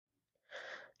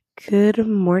Good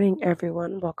morning,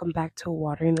 everyone. Welcome back to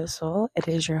Watering the Soul. It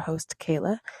is your host,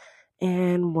 Kayla.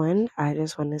 I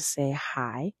just want to say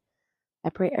hi. I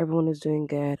pray everyone is doing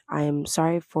good. I am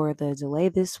sorry for the delay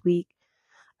this week.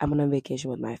 I'm on a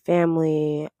vacation with my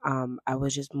family. I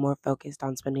was just more focused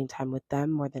on spending time with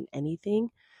them more than anything.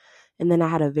 And then I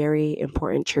had a very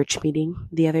important church meeting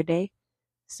the other day.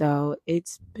 So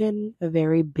it's been a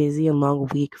very busy and long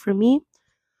week for me.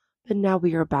 But now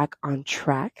we are back on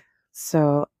track.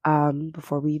 So,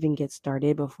 before we even get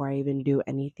started, before I even do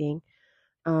anything,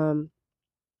 um,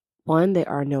 one, there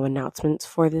are no announcements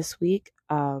for this week.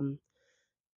 No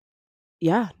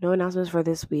announcements for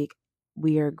this week.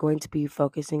 We are going to be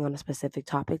focusing on a specific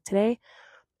topic today,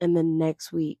 and then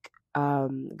next week,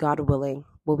 God willing,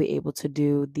 we'll be able to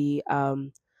do the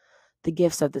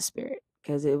gifts of the Spirit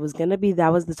because it was gonna be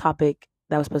that was the topic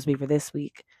that was supposed to be for this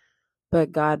week,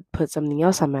 but God put something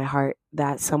else on my heart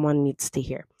that someone needs to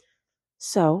hear.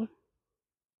 So,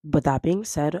 with that being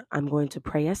said, I'm going to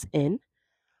pray us in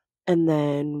and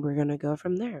then we're going to go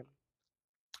from there.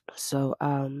 So,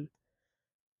 bow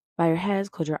your heads,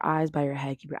 close your eyes, bow your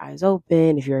head, keep your eyes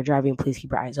open. If you're driving, please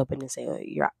keep your eyes open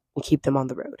and keep them on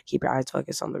the road. Keep your eyes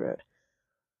focused on the road.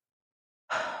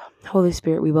 Holy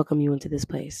Spirit, we welcome you into this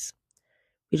place.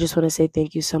 We just want to say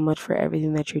thank you so much for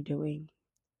everything that you're doing.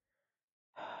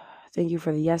 Thank you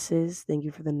for the yeses. Thank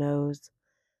you for the nos.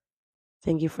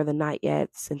 Thank you for the not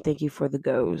yets. And thank you for the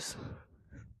goes.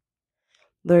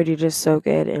 Lord, you're just so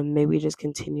good. And may we just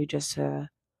continue just to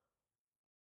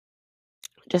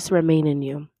remain in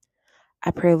you.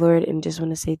 I pray, Lord, and just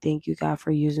want to say thank you, God,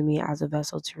 for using me as a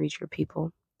vessel to reach your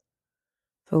people.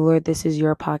 For, Lord, this is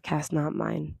your podcast, not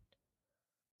mine.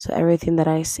 So everything that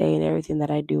I say and everything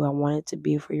that I do, I want it to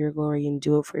be for your glory and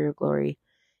do it for your glory.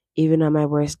 Even on my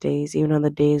worst days, even on the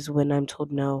days when I'm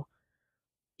told no,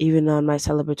 even on my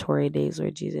celebratory days,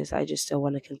 Lord Jesus, I just still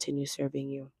want to continue serving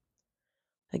you.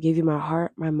 I give you my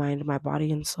heart, my mind, my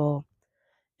body, and soul.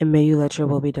 And may you let your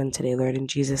will be done today, Lord, in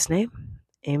Jesus' name.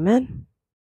 Amen.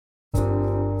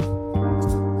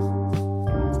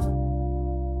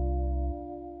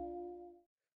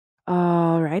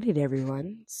 Alrighty,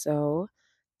 everyone. So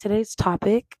today's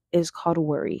topic is called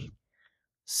worry.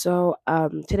 So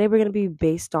today we're going to be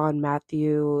based on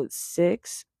Matthew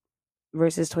 6,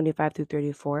 verses 25 through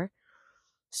 34.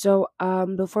 So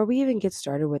before we even get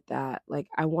started with that,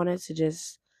 I wanted to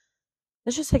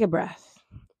let's just take a breath.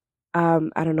 I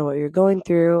don't know what you're going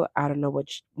through. I don't know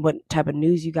what type of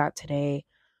news you got today.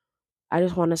 I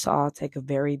just want us to all take a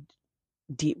very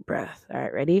deep breath. All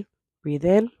right, ready? Breathe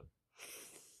in.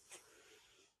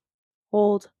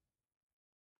 Hold.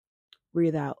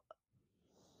 Breathe out.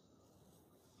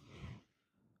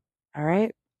 All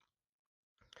right?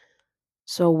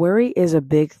 So worry is a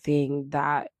big thing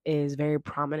that is very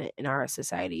prominent in our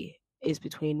society. It's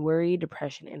between worry,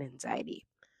 depression, and anxiety.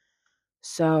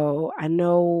 So I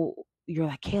know you're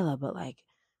like, Kayla, but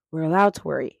we're allowed to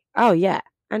worry. Oh yeah.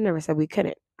 I never said we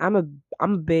couldn't. I'm a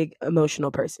big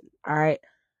emotional person. All right.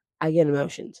 I get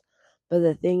emotions. But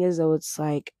the thing is though, it's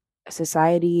like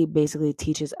society basically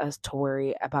teaches us to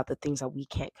worry about the things that we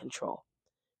can't control.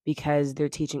 Because they're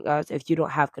teaching us if you don't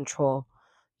have control,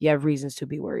 you have reasons to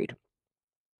be worried.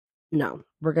 No,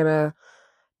 we're gonna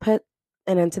put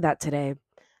an end to that today.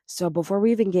 So before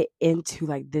we even get into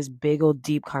this big old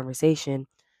deep conversation,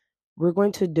 we're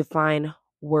going to define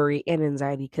worry and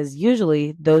anxiety because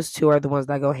usually those two are the ones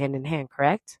that go hand in hand,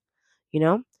 correct? You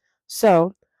know?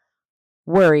 So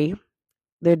worry,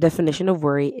 their definition of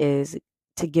worry is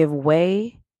to give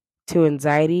way to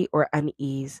anxiety or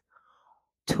unease,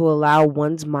 to allow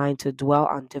one's mind to dwell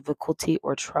on difficulty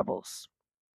or troubles.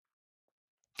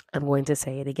 I'm going to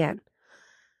say it again.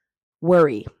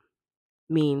 Worry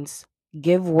means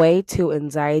give way to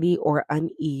anxiety or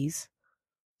unease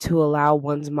to allow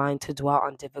one's mind to dwell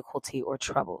on difficulty or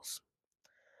troubles.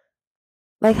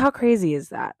 How crazy is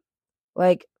that?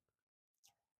 Like,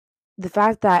 the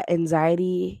fact that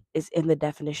anxiety is in the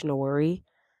definition of worry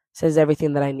says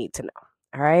everything that I need to know.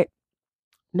 All right.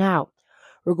 Now,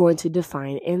 we're going to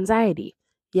define anxiety.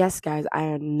 Yes, guys,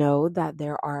 I know that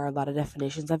there are a lot of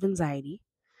definitions of anxiety,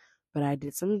 but I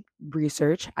did some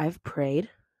research. I've prayed,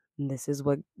 and this is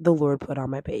what the Lord put on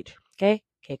my page. Okay?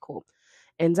 Okay, cool.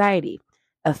 Anxiety,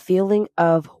 a feeling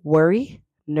of worry,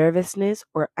 nervousness,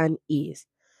 or unease,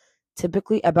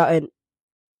 typically about an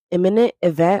imminent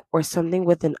event or something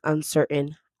with an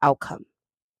uncertain outcome.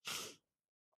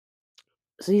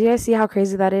 So you guys see how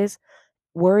crazy that is?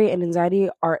 Worry and anxiety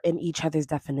are in each other's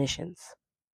definitions.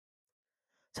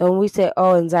 So when we say,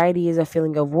 oh, anxiety is a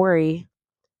feeling of worry,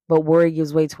 but worry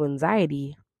gives way to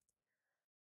anxiety,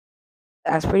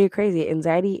 That's pretty crazy.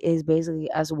 Anxiety is basically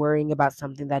us worrying about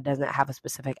something that doesn't have a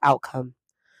specific outcome.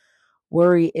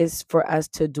 Worry is for us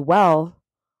to dwell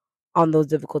on those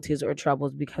difficulties or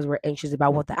troubles because we're anxious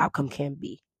about what the outcome can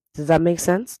be. Does that make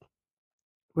sense?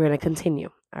 We're going to continue.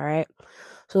 All right.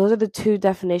 So, those are the two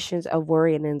definitions of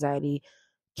worry and anxiety.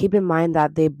 Keep in mind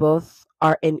that they both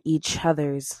are in each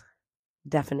other's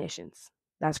definitions.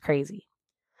 That's crazy.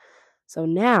 So,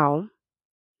 now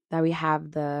that we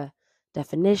have the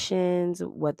definitions,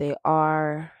 what they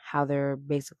are, how they're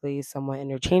basically somewhat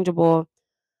interchangeable,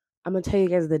 I'm going to tell you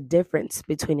guys the difference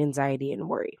between anxiety and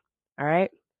worry. All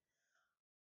right.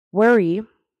 Worry,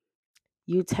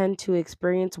 you tend to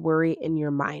experience worry in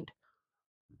your mind.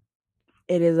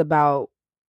 It is about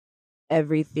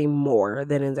everything more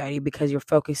than anxiety because you're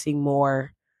focusing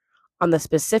more on the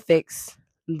specifics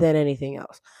than anything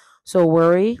else. So,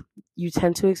 worry, you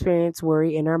tend to experience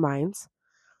worry in our minds.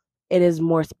 It is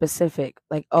more specific,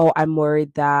 like, oh, I'm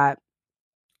worried that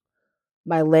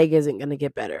my leg isn't going to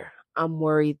get better. I'm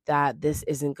worried that this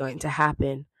isn't going to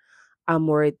happen. I'm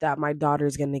worried that my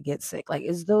daughter's going to get sick. Like,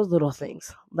 it's those little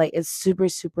things. Like, it's super,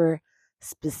 super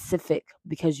specific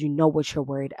because you know what you're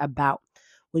worried about.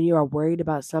 When you are worried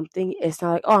about something, it's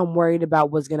not like, oh, I'm worried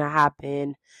about what's going to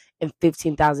happen in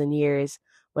 15,000 years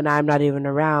when I'm not even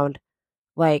around.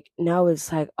 Like, no,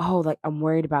 it's like, oh, like, I'm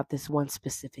worried about this one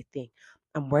specific thing.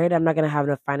 I'm worried I'm not going to have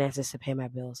enough finances to pay my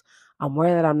bills. I'm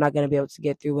worried that I'm not going to be able to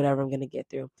get through whatever I'm going to get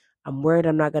through. I'm worried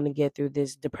I'm not going to get through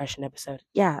this depression episode.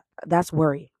 Yeah, that's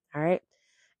worry. All right.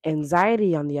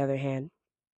 Anxiety, on the other hand,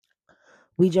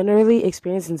 we generally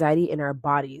experience anxiety in our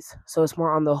bodies. So it's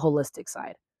more on the holistic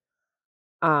side.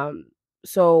 Um,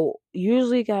 so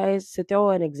usually, guys, to throw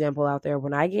an example out there,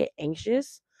 when I get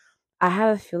anxious, I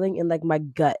have a feeling in like my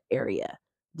gut area.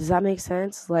 Does that make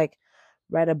sense? Like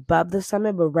right above the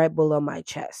stomach, but right below my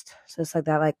chest. So it's like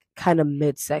that, like kind of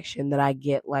midsection that I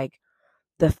get like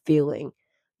the feeling,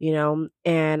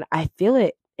 and I feel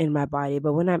it in my body.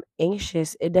 But when I'm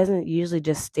anxious, it doesn't usually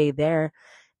just stay there.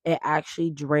 It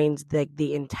actually drains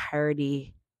the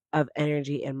entirety of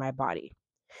energy in my body.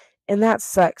 And that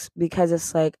sucks because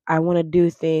it's like I want to do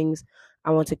things,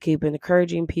 I want to keep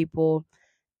encouraging people,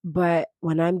 but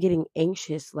when I'm getting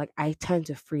anxious, like I tend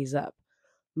to freeze up.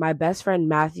 My best friend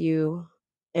Matthew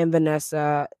and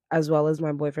Vanessa, as well as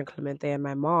my boyfriend Clemente and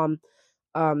my mom,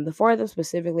 the four of them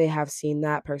specifically have seen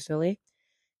that personally.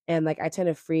 And like I tend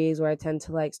to freeze, or I tend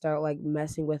to like start like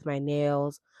messing with my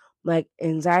nails. Like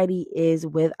anxiety is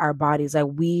with our bodies. Like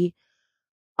we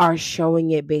are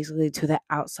showing it basically to the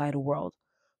outside world.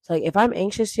 So like if I'm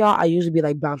anxious, y'all, I usually be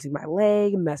like bouncing my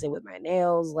leg, messing with my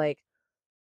nails. Like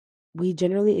we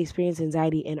generally experience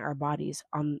anxiety in our bodies.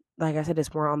 Like I said,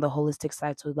 it's more on the holistic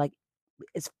side. So like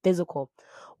it's physical.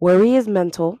 Worry is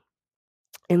mental,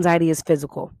 anxiety is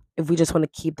physical. If we just want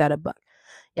to keep that a buck.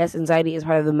 Yes, anxiety is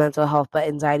part of the mental health, but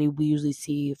anxiety we usually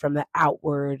see from the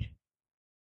outward,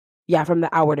 from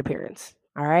the outward appearance.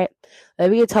 All right.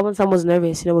 Like we can tell when someone's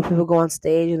nervous, when people go on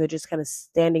stage and they're just kind of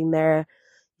standing there,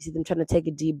 you see them trying to take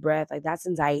a deep breath. Like that's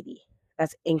anxiety.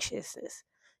 That's anxiousness.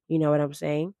 You know what I'm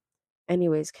saying?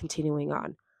 Anyways, continuing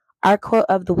on. Our quote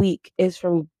of the week is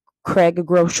from Craig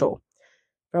Groeschel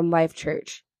from Life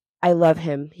Church. I love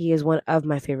him. He is one of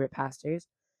my favorite pastors.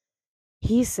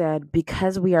 He said,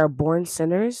 because we are born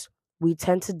sinners, we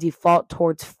tend to default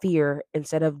towards fear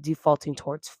instead of defaulting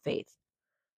towards faith.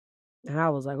 And I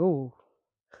was like, ooh,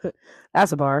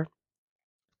 that's a bar.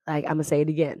 Like, I'm going to say it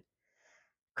again.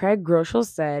 Craig Groeschel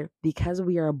said, because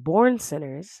we are born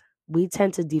sinners, we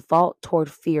tend to default toward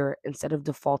fear instead of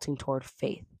defaulting toward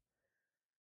faith.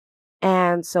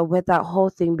 And so, with that whole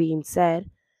thing being said,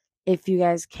 if you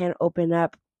guys can open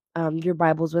up your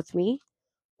Bibles with me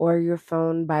or your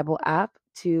phone Bible app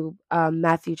to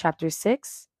Matthew chapter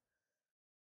 6.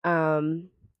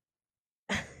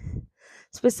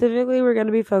 Specifically, we're going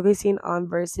to be focusing on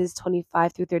verses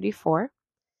 25 through 34.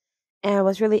 And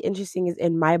what's really interesting is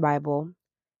in my Bible,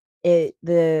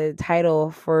 the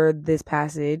title for this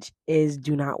passage is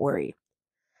Do Not Worry.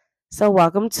 So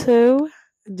welcome to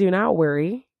Do Not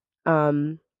Worry.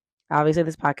 Obviously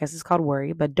this podcast is called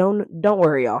Worry, but don't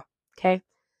worry, y'all. Okay?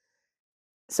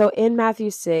 So in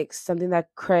Matthew 6, something that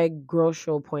Craig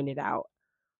Groeschel pointed out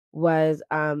was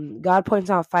God points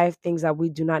out 5 things that we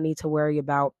do not need to worry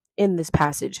about in this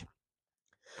passage.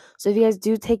 So if you guys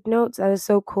do take notes, that is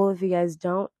so cool. If you guys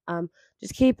don't,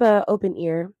 just keep an open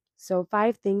ear. So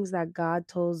 5 things that God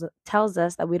tells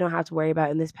us that we don't have to worry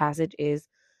about in this passage is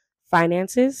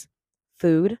finances,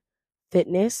 food,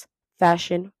 fitness,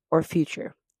 fashion, or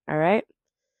future. All right.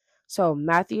 So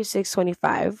Matthew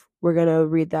 6:25, we're going to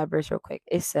read that verse real quick.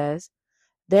 It says,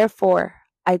 therefore,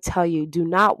 I tell you, do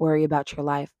not worry about your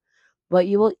life, what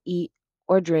you will eat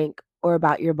or drink, or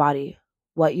about your body,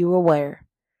 what you will wear.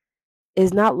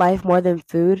 Is not life more than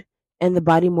food and the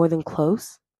body more than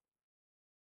clothes?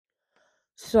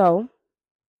 So,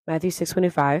 Matthew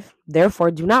 6:25,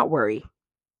 therefore do not worry.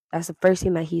 That's the first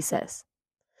thing that he says.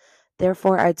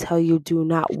 Therefore, I tell you, do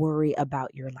not worry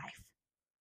about your life.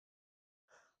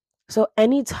 So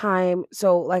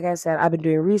like I said, I've been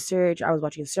doing research, I was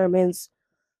watching sermons.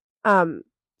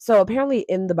 So apparently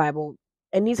in the Bible,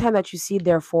 anytime that you see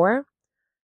therefore,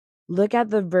 look at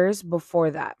the verse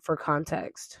before that for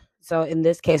context. So in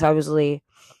this case, obviously,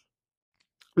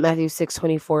 Matthew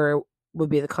 6:24 would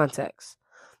be the context.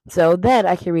 So then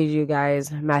I can read you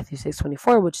guys Matthew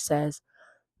 6:24, which says,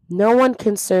 no one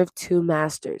can serve two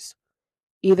masters.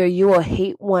 Either you will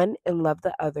hate one and love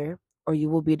the other, or you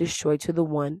will be destroyed to the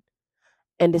one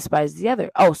and despise the other.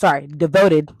 Oh, sorry,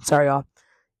 devoted. Sorry, y'all.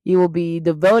 You will be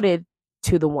devoted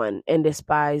to the one and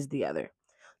despise the other.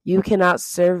 You cannot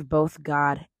serve both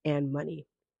God and money.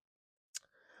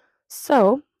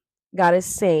 So, God is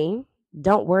saying,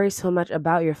 don't worry so much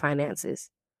about your finances.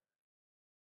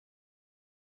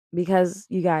 Because,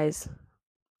 you guys,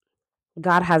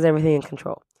 God has everything in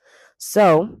control.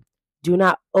 So, do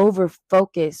not over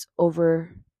focus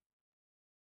over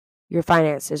your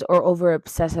finances or over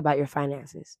obsess about your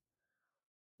finances.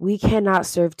 We cannot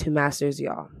serve two masters,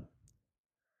 y'all.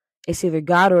 It's either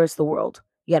God or it's the world.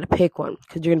 You got to pick one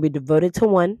because you're going to be devoted to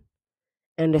one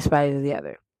and despise the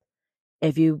other.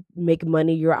 If you make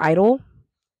money your idol,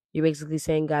 you're basically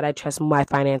saying, God, I trust my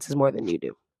finances more than you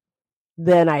do.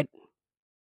 Then I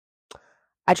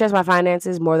trust my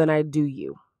finances more than I do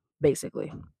you,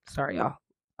 basically. Sorry, y'all.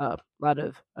 A lot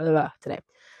of today.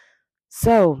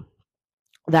 So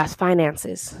that's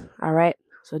finances. All right.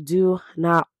 So do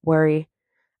not worry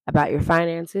about your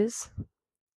finances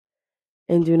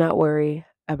and do not worry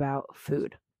about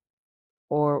food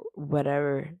or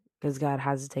whatever because God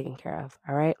has it taken care of.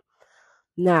 All right.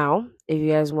 Now, if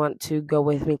you guys want to go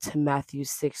with me to Matthew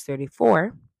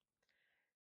 6:34,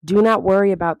 do not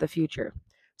worry about the future.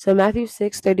 So Matthew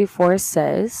 6:34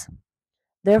 says,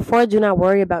 therefore do not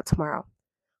worry about tomorrow,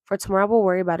 for tomorrow will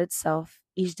worry about itself.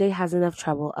 Each day has enough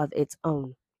trouble of its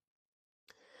own.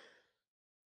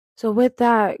 So with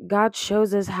that, God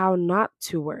shows us how not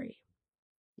to worry,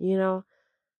 because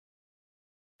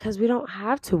we don't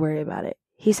have to worry about it.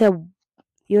 He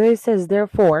says,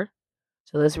 therefore,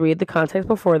 so let's read the context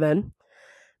before then.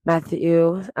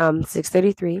 Matthew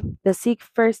 6:33, but seek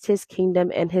first his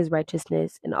kingdom and his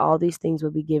righteousness, and all these things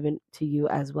will be given to you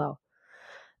as well.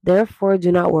 Therefore,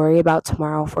 do not worry about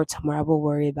tomorrow, for tomorrow will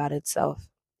worry about itself.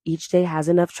 Each day has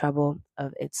enough trouble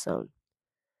of its own.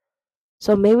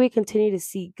 So may we continue to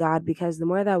seek God, because the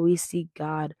more that we seek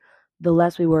God, the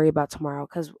less we worry about tomorrow.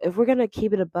 Because if we're going to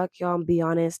keep it a buck, y'all, and be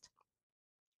honest,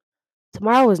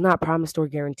 tomorrow is not promised or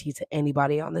guaranteed to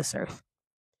anybody on this earth.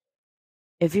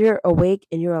 If you're awake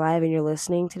and you're alive and you're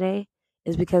listening today,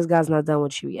 it's because God's not done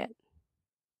with you yet.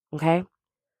 Okay?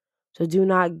 So do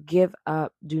not give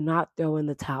up. Do not throw in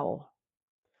the towel.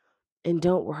 And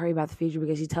don't worry about the future,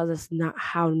 because he tells us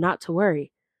how not to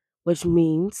worry, which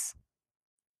means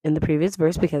in the previous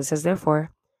verse, because it says,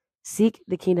 therefore, seek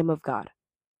the kingdom of God.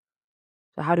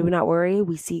 So how do we not worry?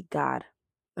 We seek God.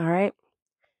 All right?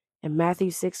 In Matthew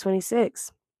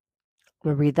 6:26, I'm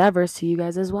going to read that verse to you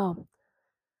guys as well.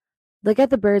 Look at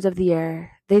the birds of the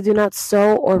air. They do not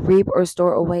sow or reap or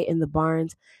store away in the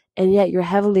barns, and yet your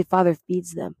heavenly Father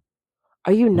feeds them.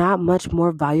 Are you not much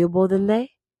more valuable than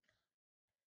they?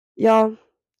 Y'all,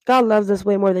 God loves us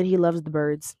way more than he loves the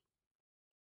birds.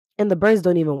 And the birds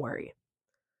don't even worry.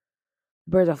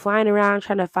 The birds are flying around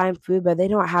trying to find food, but they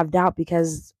don't have doubt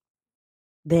because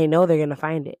they know they're going to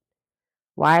find it.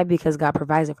 Why? Because God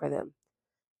provides it for them.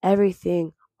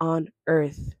 Everything on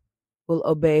earth will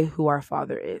obey who our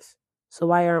Father is. So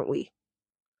why aren't we?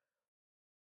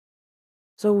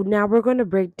 So now we're going to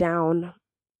break down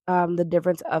the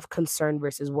difference of concern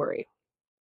versus worry.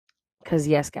 Because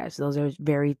yes, guys, those are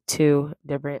very two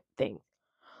different things.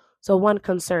 So one,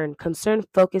 concern. Concern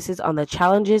focuses on the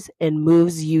challenges and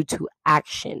moves you to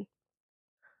action.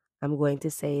 I'm going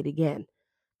to say it again.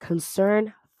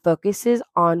 Concern focuses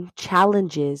on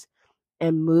challenges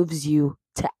and moves you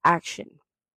to action.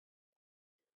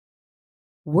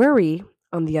 Worry,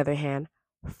 on the other hand,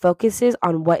 focuses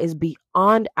on what is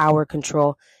beyond our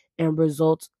control and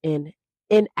results in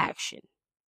inaction.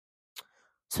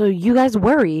 So you guys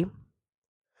worry,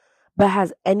 but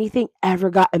has anything ever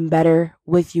gotten better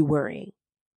with you worrying?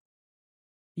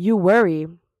 You worry,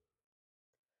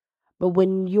 but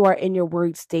when you are in your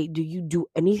worried state, do you do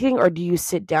anything, or do you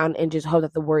sit down and just hope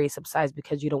that the worry subsides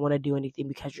because you don't want to do anything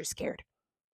because you're scared?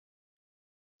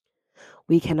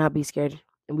 We cannot be scared,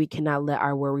 and we cannot let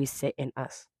our worries sit in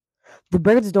us. The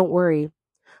birds don't worry,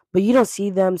 but you don't see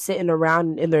them sitting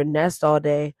around in their nest all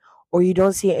day, or you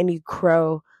don't see any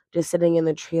crow just sitting in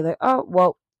the tree like, oh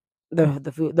well,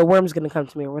 the worm's gonna come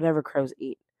to me, or whatever crows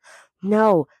eat.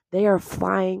 No, they are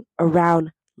flying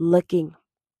around looking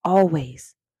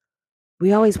always.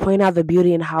 We always point out the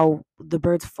beauty in how the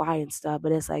birds fly and stuff,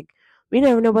 but it's like we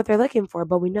never know what they're looking for,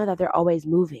 but we know that they're always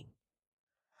moving.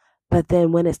 But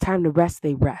then when it's time to rest,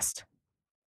 they rest.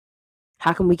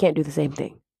 How come we can't do the same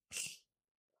thing?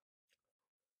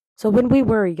 So when we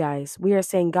worry, guys, we are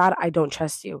saying, God, I don't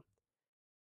trust you,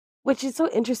 which is so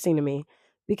interesting to me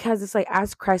because it's like,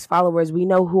 as Christ followers, we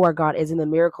know who our God is and the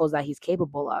miracles that he's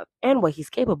capable of and what he's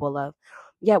capable of.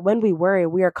 Yet when we worry,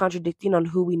 we are contradicting on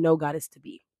who we know God is to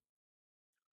be.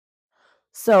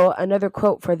 So another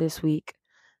quote for this week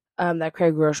that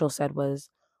Craig Groeschel said was,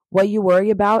 what you worry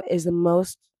about is the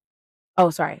most,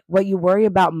 what you worry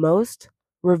about most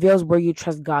reveals where you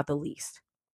trust God the least.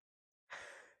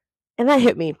 And that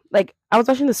hit me. Like, I was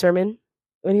watching the sermon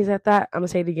when he said that. I'm going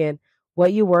to say it again.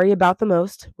 What you worry about the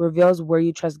most reveals where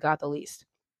you trust God the least.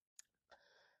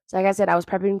 So, like I said, I was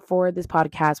prepping for this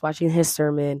podcast, watching his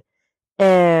sermon,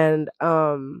 and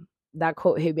that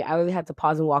quote hit me. I really had to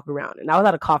pause and walk around. And I was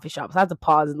at a coffee shop, so I had to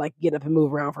pause and like get up and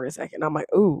move around for a second. I'm like,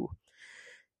 ooh.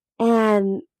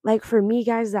 And like for me,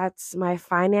 guys, that's my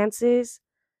finances,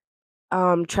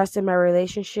 trust in my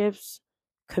relationships,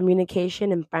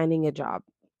 communication, and finding a job.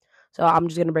 So I'm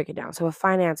just gonna break it down. So with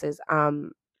finances,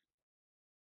 God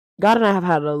and I have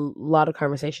had a lot of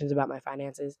conversations about my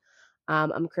finances.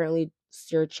 I'm currently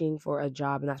searching for a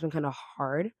job, and that's been kind of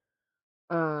hard.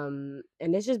 And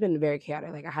it's just been very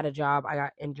chaotic. Like I had a job, I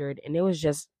got injured, and it was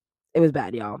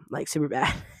bad, y'all, like super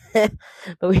bad.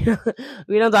 But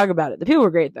we don't talk about it. The people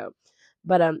were great though,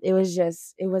 but it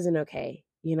wasn't okay,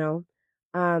 you know.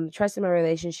 Trust in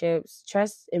relationships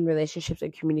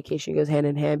and communication goes hand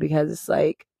in hand because it's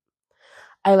like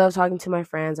I love talking to my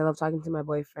friends, I love talking to my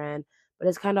boyfriend, but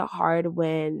it's kind of hard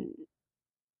when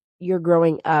you're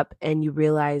growing up and you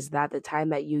realize that the time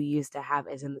that you used to have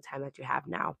isn't the time that you have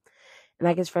now. And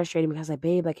that gets frustrating because like,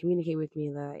 babe, like communicate with me,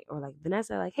 like, or like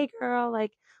Vanessa, like, hey girl,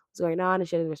 like what's going on? And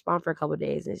she doesn't respond for a couple of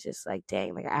days. And it's just like,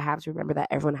 dang, like I have to remember that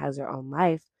everyone has their own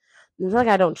life. And it's not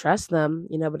like I don't trust them,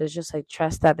 you know, but it's just like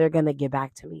trust that they're gonna get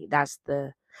back to me. That's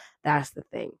the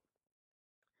thing.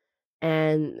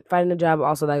 And finding a job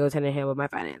also that goes hand in hand with my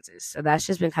finances. So that's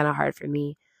just been kind of hard for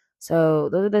me. So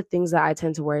those are the things that I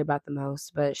tend to worry about the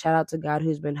most. But shout out to God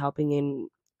who's been helping in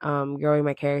growing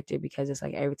my character because it's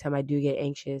like every time I do get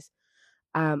anxious,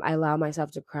 I allow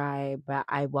myself to cry, but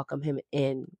I welcome him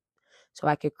in so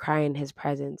I could cry in his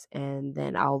presence, and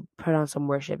then I'll put on some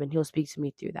worship and he'll speak to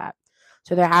me through that.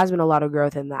 So there has been a lot of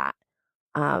growth in that.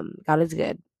 God is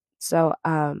good. So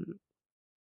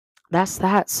that's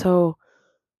that. So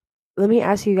let me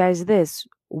ask you guys this.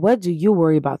 What do you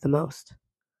worry about the most?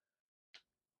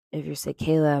 If you're say,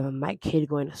 Kayla, my kid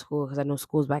going to school, because I know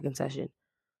school's back in session.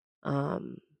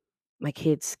 My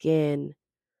kid's skin,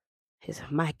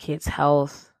 my kid's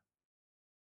health,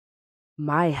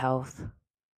 my health,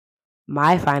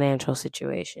 my financial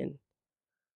situation,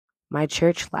 my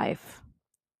church life,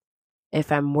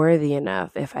 if I'm worthy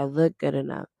enough, if I look good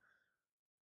enough.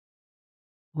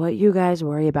 What you guys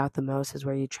worry about the most is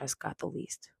where you trust God the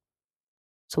least.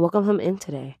 So welcome him in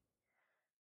today.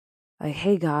 Like,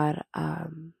 hey God,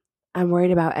 I'm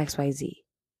worried about XYZ.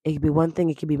 It could be one thing,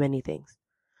 it could be many things.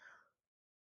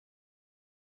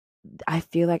 I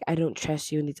feel like I don't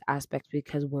trust you in these aspects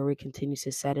because worry continues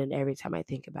to set in every time I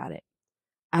think about it.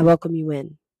 I welcome you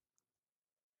in.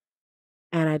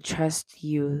 And I trust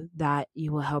you that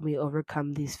you will help me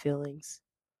overcome these feelings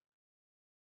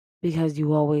because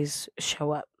you always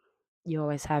show up. You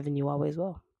always have and you always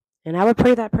will. And I would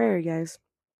pray that prayer, guys.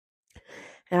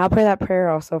 And I'll pray that prayer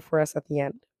also for us at the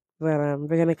end. But we're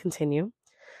going to continue.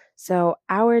 So,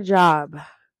 our job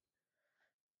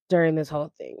during this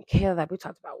whole thing, Kayla, like we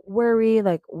talked about worry,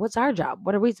 like what's our job?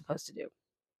 What are we supposed to do?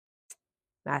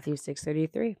 Matthew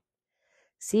 6:33.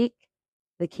 Seek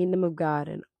the kingdom of God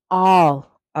and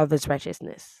all of its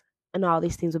righteousness, and all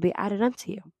these things will be added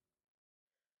unto you.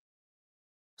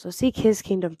 So seek his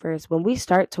kingdom first. When we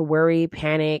start to worry,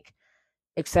 panic,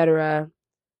 etc.,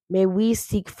 may we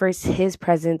seek first his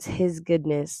presence, his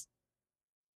goodness,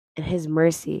 and his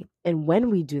mercy. And when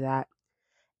we do that,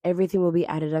 everything will be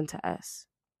added unto us.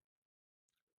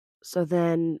 So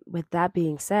then, with that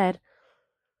being said,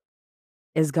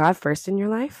 is God first in your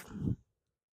life?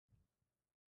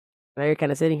 Now you're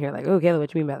kind of sitting here like, oh, Kayla, what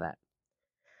do you mean by that?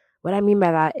 What I mean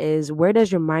by that is, where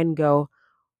does your mind go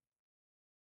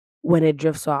when it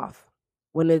drifts off?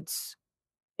 When it's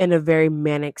in a very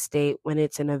manic state, when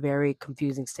it's in a very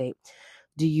confusing state?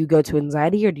 Do you go to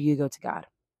anxiety or do you go to God?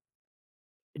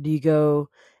 Do you go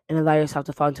and allow yourself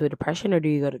to fall into a depression or do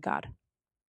you go to God?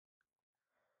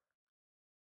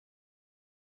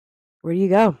 Where do you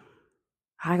go?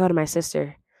 I go to my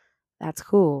sister. That's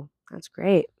cool. That's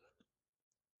great.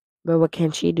 But what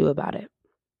can she do about it?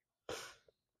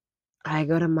 I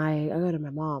go to my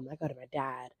mom. I go to my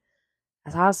dad.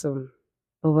 That's awesome.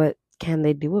 But what can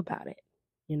they do about it?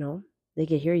 You know, they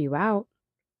can hear you out,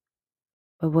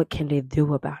 but what can they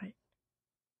do about it?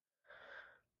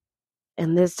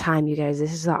 And this time, you guys,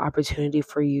 this is an opportunity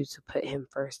for you to put him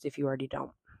first if you already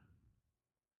don't.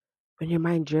 When your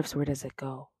mind drifts, where does it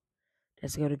go?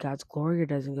 Does it go to God's glory or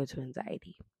does it go to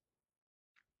anxiety?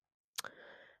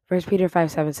 1 Peter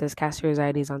 5:7 says, cast your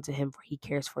anxieties onto him, for he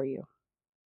cares for you.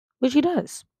 Which he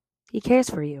does. He cares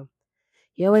for you.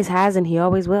 He always has and he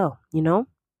always will, you know?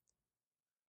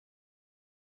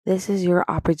 This is your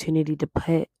opportunity to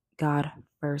put God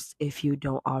first if you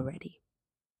don't already.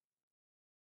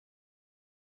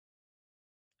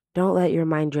 Don't let your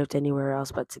mind drift anywhere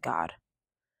else but to God.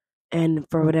 And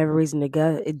for whatever reason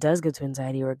it does go to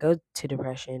anxiety or go to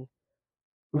depression,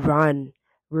 run,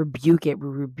 rebuke it. We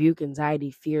rebuke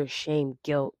anxiety, fear, shame,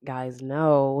 guilt, guys.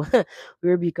 No, we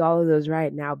rebuke all of those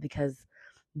right now because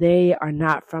they are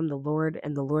not from the Lord,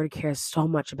 and the Lord cares so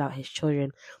much about his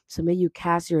children. So may you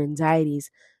cast your anxieties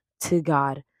to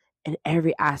God in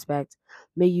every aspect.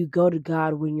 May you go to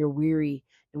God when you're weary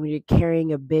and when you're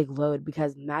carrying a big load,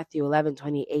 because Matthew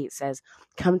 11:28 says,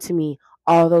 come to me,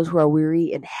 all those who are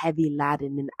weary and heavy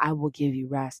laden, and I will give you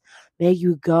rest. May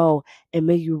you go and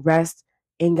may you rest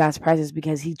in God's presence,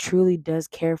 because he truly does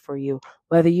care for you.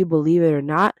 Whether you believe it or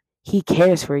not, he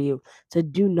cares for you. So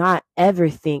do not ever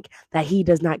think that he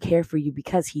does not care for you,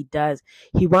 because he does.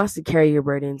 He wants to carry your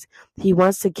burdens. He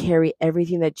wants to carry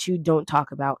everything that you don't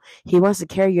talk about. He wants to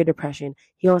carry your depression.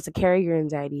 He wants to carry your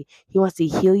anxiety. He wants to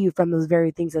heal you from those very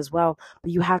things as well.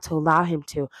 But you have to allow him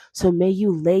to. So may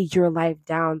you lay your life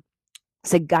down.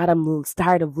 Say, God, I'm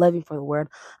tired of living for the word.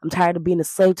 I'm tired of being a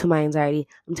slave to my anxiety.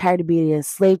 I'm tired of being a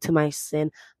slave to my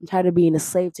sin. I'm tired of being a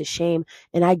slave to shame.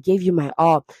 And I give you my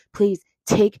all. Please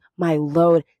take my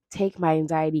load, take my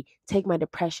anxiety, take my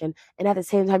depression. And at the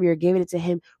same time, you're giving it to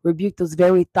him. Rebuke those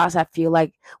very thoughts that not feel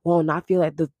like,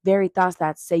 the very thoughts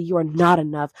that say you are not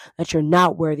enough, that you're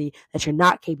not worthy, that you're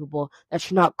not capable, that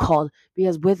you're not called.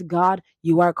 Because with God,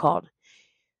 you are called.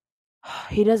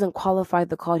 He doesn't qualify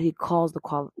the called, he calls the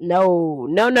call. No,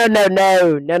 no, no, no,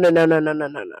 no, no, no, no, no, no, no,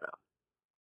 no, no.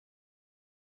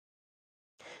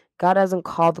 God doesn't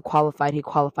call the qualified, he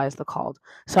qualifies the called.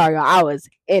 Sorry, y'all, I was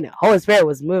in it. Holy Spirit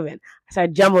was moving. I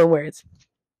started jumbling words.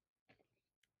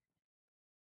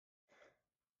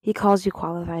 He calls you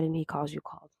qualified and he calls you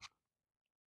called.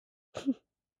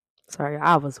 Sorry,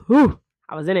 I was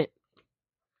in it.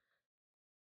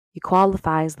 He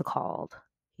qualifies the called.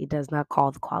 He does not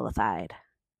call the qualified.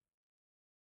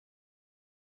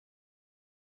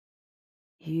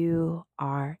 You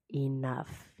are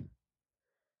enough.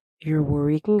 Your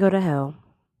worry can go to hell.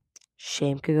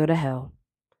 Shame could go to hell.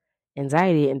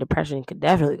 Anxiety and depression could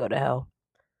definitely go to hell,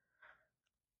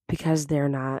 because they're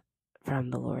not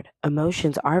from the Lord.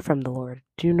 Emotions are from the Lord.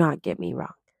 Do not get me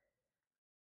wrong.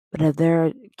 But if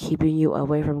they're keeping you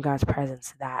away from God's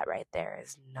presence, that right there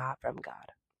is not from God.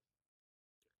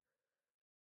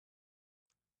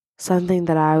 Something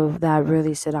that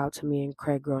really stood out to me in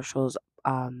Craig Groeschel's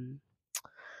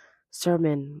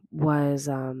sermon was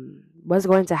what's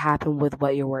going to happen with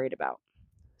what you're worried about.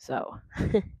 So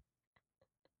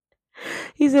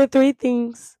he said 3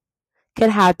 things can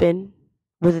happen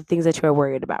with the things that you're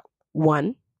worried about.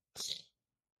 1,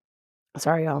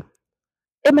 sorry y'all,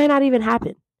 it might not even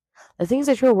happen. The things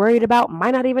that you're worried about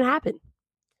might not even happen.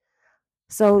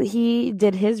 So he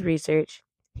did his research.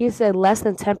 He said less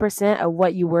than 10% of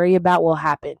what you worry about will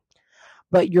happen.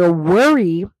 But your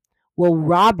worry will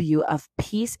rob you of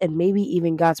peace and maybe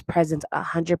even God's presence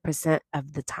 100%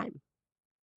 of the time.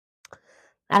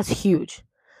 That's huge.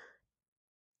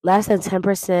 Less than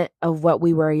 10% of what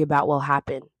we worry about will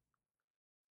happen.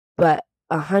 But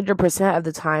 100% of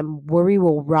the time, worry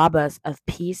will rob us of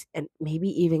peace and maybe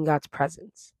even God's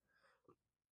presence.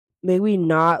 May we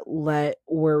not let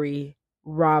worry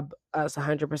rob us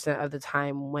 100% of the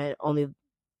time when only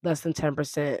less than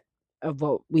 10% of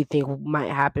what we think might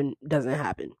happen doesn't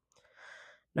happen.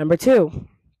 Number 2,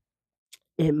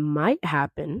 it might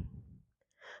happen,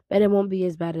 but it won't be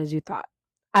as bad as you thought.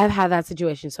 I've had that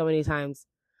situation so many times.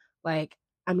 Like,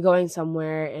 I'm going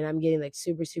somewhere and I'm getting like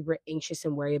super, super anxious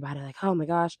and worried about it. Like, oh my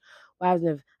gosh, what happens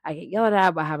if I get yelled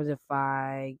at? What happens if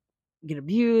I get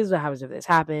abused? What happens if this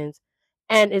happens?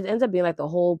 And it ends up being like the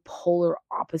whole polar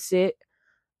opposite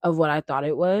of what I thought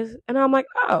it was. And I'm like,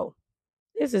 oh,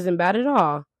 this isn't bad at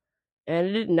all.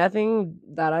 And nothing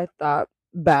that I thought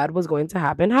bad was going to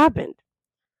happen happened.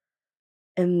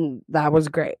 And that was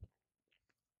great.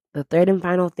 The third and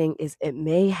final thing is it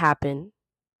may happen,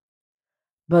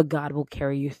 but God will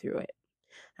carry you through it.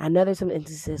 I know there's some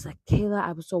instances like, Kayla,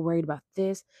 I was so worried about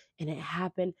this and it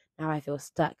happened. Now I feel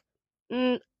stuck.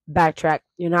 Backtrack.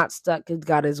 You're not stuck because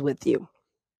God is with you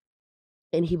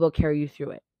and He will carry you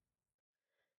through it.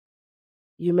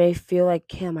 You may feel like,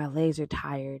 Kayla, my legs are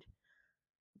tired.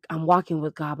 I'm walking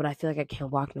with God, but I feel like I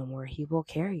can't walk no more. He will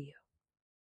carry you.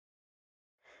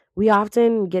 We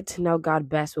often get to know God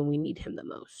best when we need Him the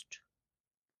most,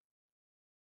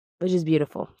 which is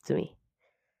beautiful to me.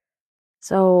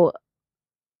 So,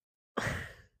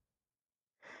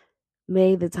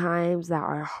 may the times that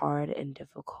are hard and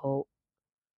difficult,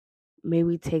 may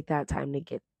we take that time to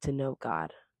get to know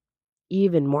God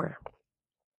even more.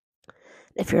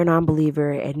 If you're a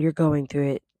non-believer and you're going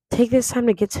through it, take this time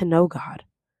to get to know God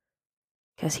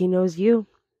because He knows you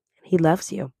and He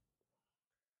loves you.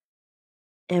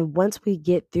 And once we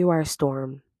get through our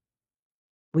storm,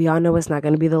 we all know it's not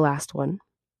going to be the last one.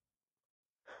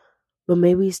 But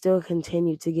may we still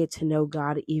continue to get to know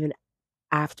God even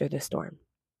after the storm.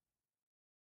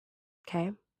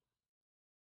 Okay?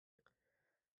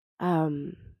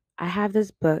 I have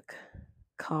this book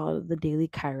called The Daily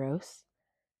Kairos,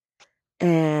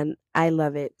 and I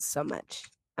love it so much.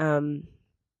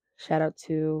 Shout out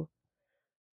to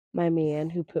my man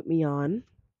who put me on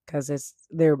because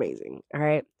they're amazing. All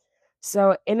right.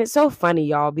 So, and it's so funny,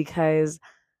 y'all, because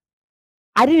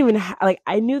I didn't even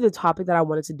I knew the topic that I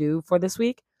wanted to do for this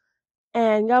week,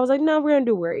 and God was like, "No, we're gonna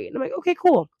do worry," and I'm like, "Okay,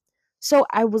 cool." So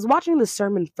I was watching the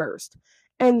sermon first,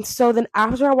 and so then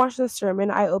after I watched the sermon,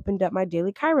 I opened up my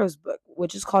Daily Kairos book,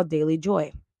 which is called Daily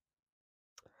Joy.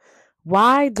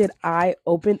 Why did I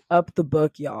open up the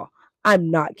book, y'all? I'm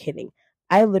not kidding.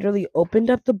 I literally opened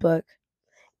up the book,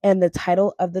 and the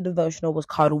title of the devotional was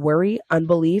called Worry,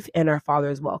 Unbelief, and Our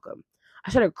Father's Welcome.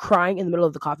 I started crying in the middle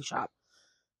of the coffee shop.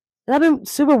 And I've been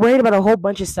super worried about a whole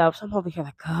bunch of stuff. So I'm over here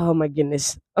like, oh my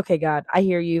goodness. Okay, God, I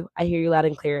hear you. I hear you loud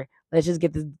and clear. Let's just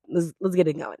get this, let's get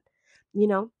it going. You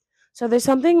know? So there's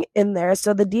something in there.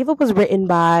 So the Diva was written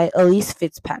by Elise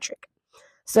Fitzpatrick.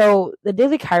 So the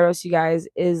Daily Kairos, you guys,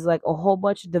 is like a whole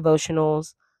bunch of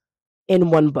devotionals in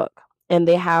one book. And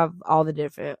they have all the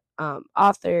different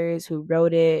authors who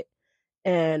wrote it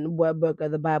and what book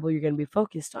of the Bible you're going to be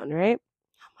focused on, right?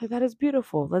 I'm like, that is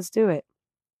beautiful. Let's do it.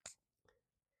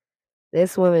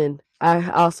 This woman,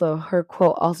 her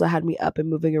quote also had me up and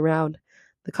moving around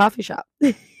the coffee shop.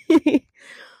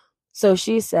 So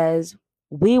she says,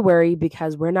 we worry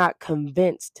because we're not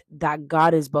convinced that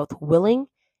God is both willing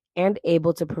and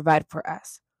able to provide for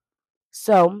us.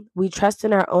 So we trust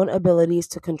in our own abilities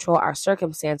to control our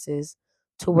circumstances,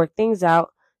 to work things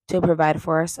out, to provide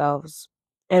for ourselves,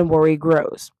 and worry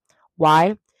grows.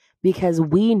 Why? Because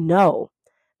we know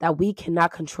that we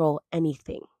cannot control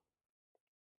anything.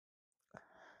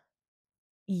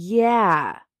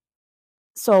 Yeah.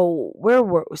 So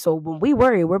when we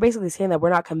worry, we're basically saying that we're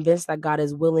not convinced that God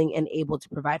is willing and able to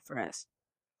provide for us.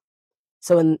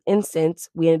 So in instance,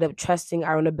 we end up trusting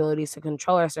our own abilities to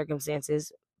control our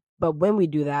circumstances, but when we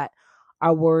do that,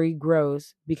 our worry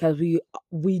grows because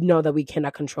we know that we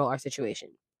cannot control our situation.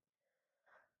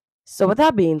 So with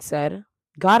that being said,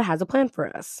 God has a plan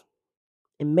for us.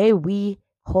 And may we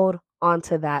hold on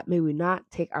to that. May we not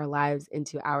take our lives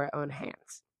into our own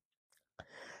hands.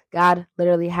 God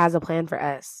literally has a plan for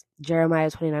us. Jeremiah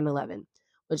 29:11,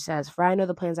 which says, "For I know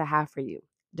the plans I have for you,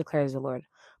 declares the Lord.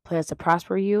 Plans to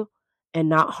prosper you and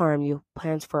not harm you,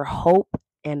 plans for hope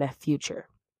and a future."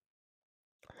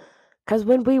 Because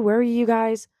when we worry, you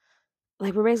guys,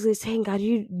 like we're basically saying, God,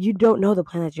 you don't know the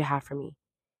plan that you have for me.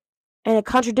 And it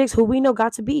contradicts who we know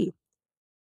God to be.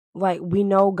 Like we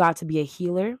know God to be a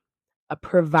healer, a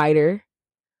provider,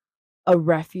 a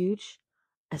refuge,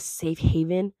 a safe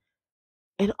haven,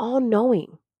 and all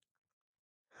knowing.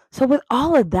 So with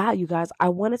all of that, you guys, I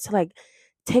wanted to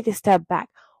take a step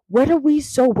back. What are we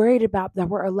so worried about that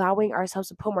we're allowing ourselves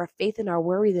to put more faith in our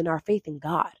worry than our faith in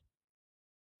God?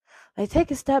 Like take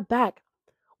a step back.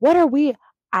 What are we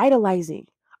idolizing?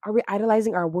 Are we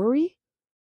idolizing our worry?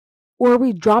 Or are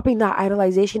we dropping that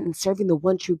idolization and serving the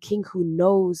one true King who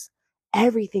knows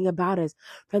everything about us,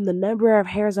 from the number of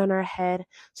hairs on our head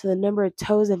to the number of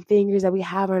toes and fingers that we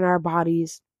have on our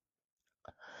bodies,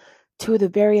 to the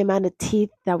very amount of teeth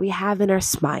that we have in our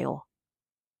smile,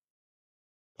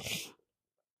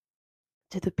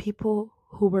 to the people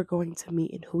who we're going to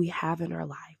meet and who we have in our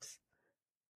lives?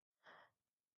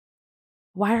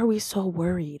 Why are we so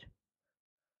worried?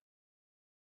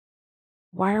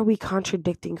 Why are we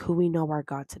contradicting who we know our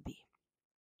God to be?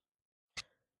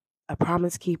 A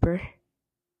promise keeper,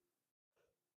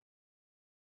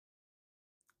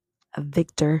 a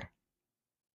victor,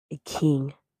 a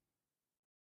king,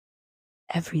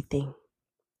 everything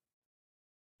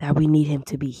that we need him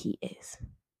to be, he is.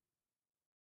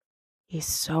 He's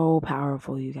so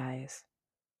powerful, you guys.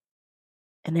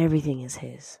 And everything is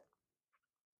his.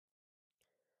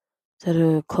 So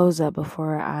to close up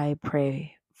before I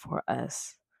pray for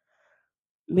us,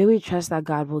 may we trust that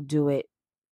God will do it,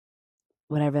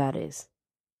 whatever that is,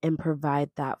 and provide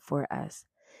that for us,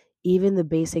 even the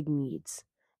basic needs.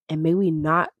 And may we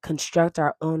not construct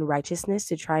our own righteousness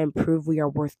to try and prove we are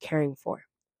worth caring for.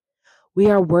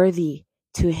 We are worthy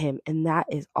to him, and that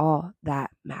is all that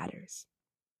matters.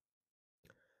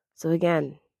 So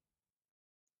again,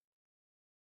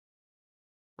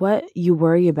 what you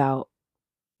worry about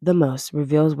the most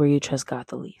reveals where you trust God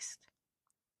the least.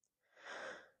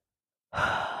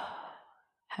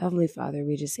 Heavenly Father,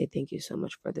 we just say thank you so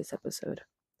much for this episode.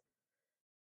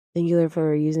 Thank you, Lord,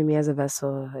 for using me as a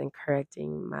vessel and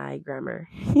correcting my grammar.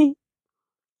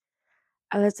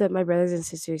 I lift up my brothers and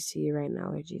sisters to you right now,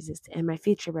 Lord Jesus, and my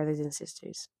future brothers and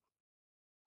sisters.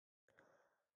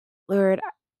 Lord,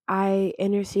 I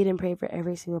intercede and pray for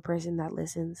every single person that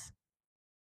listens.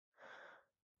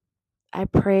 I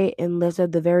pray and lift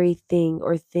up the very thing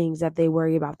or things that they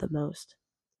worry about the most.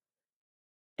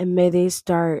 And may they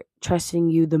start trusting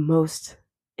you the most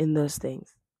in those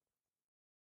things.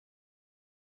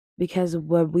 Because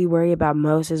what we worry about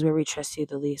most is where we trust you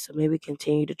the least. So may we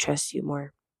continue to trust you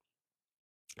more.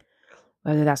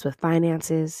 Whether that's with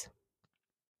finances,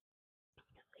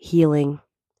 healing,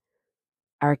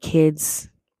 our kids,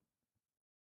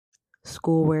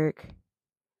 schoolwork,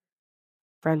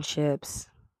 friendships,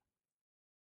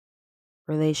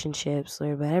 relationships,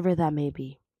 or whatever that may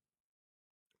be.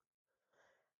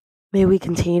 May we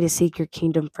continue to seek your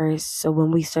kingdom first, so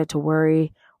when we start to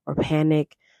worry or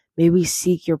panic, may we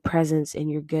seek your presence and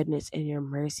your goodness and your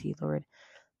mercy, Lord.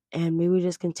 And may we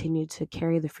just continue to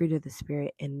carry the fruit of the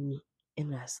Spirit in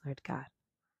us, Lord God.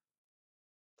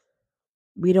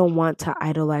 We don't want to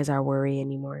idolize our worry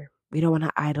anymore. We don't want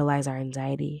to idolize our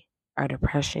anxiety, our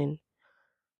depression,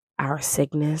 our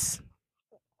sickness.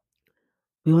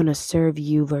 We want to serve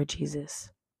you, Lord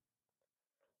Jesus.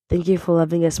 Thank you for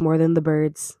loving us more than the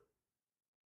birds.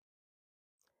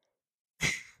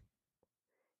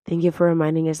 Thank you for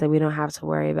reminding us that we don't have to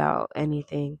worry about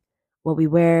anything. What we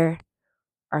wear,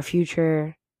 our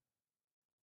future,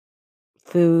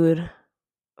 food,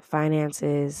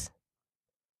 finances,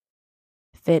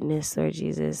 fitness, Lord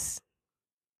Jesus,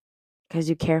 because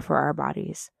you care for our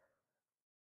bodies.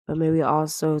 But may we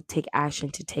also take action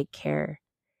to take care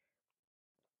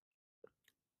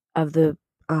of the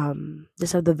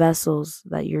just of the vessels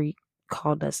that you're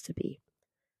called us to be.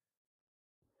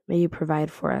 May you provide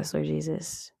for us, Lord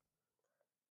Jesus.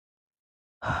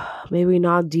 May we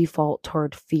not default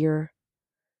toward fear,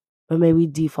 but may we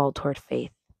default toward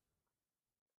faith.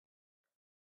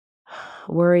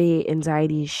 Worry,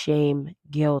 anxiety, shame,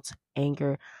 guilt,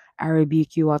 anger, I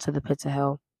rebuke you all to the pits of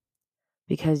hell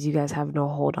because you guys have no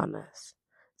hold on us.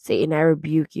 Satan, I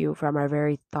rebuke you from our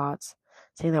very thoughts,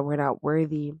 saying that we're not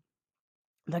worthy,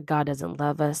 that God doesn't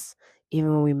love us,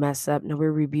 even when we mess up. No, we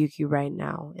rebuke you right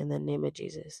now in the name of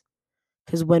Jesus.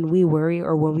 Because when we worry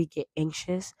or when we get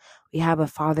anxious, we have a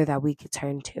Father that we could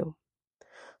turn to.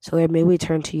 So Lord, may we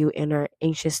turn to you in our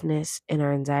anxiousness, in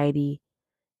our anxiety,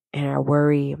 in our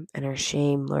worry, and our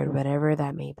shame, Lord, whatever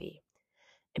that may be.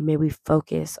 And may we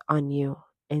focus on you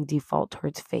and default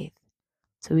towards faith.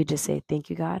 So we just say, thank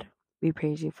you, God. We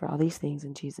praise you for all these things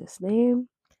in Jesus' name.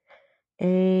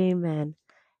 Amen.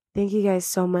 Thank you guys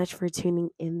so much for tuning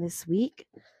in this week.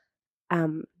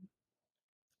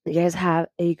 You guys have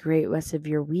a great rest of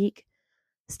your week.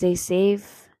 Stay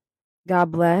safe.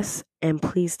 God bless. And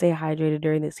please stay hydrated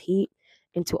during this heat.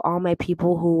 And to all my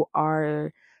people who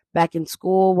are back in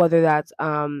school, whether that's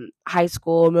high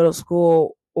school, middle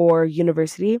school, or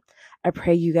university, I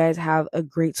pray you guys have a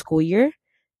great school year.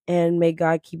 And may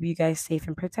God keep you guys safe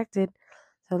and protected.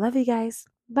 So love you guys.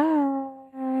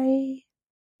 Bye.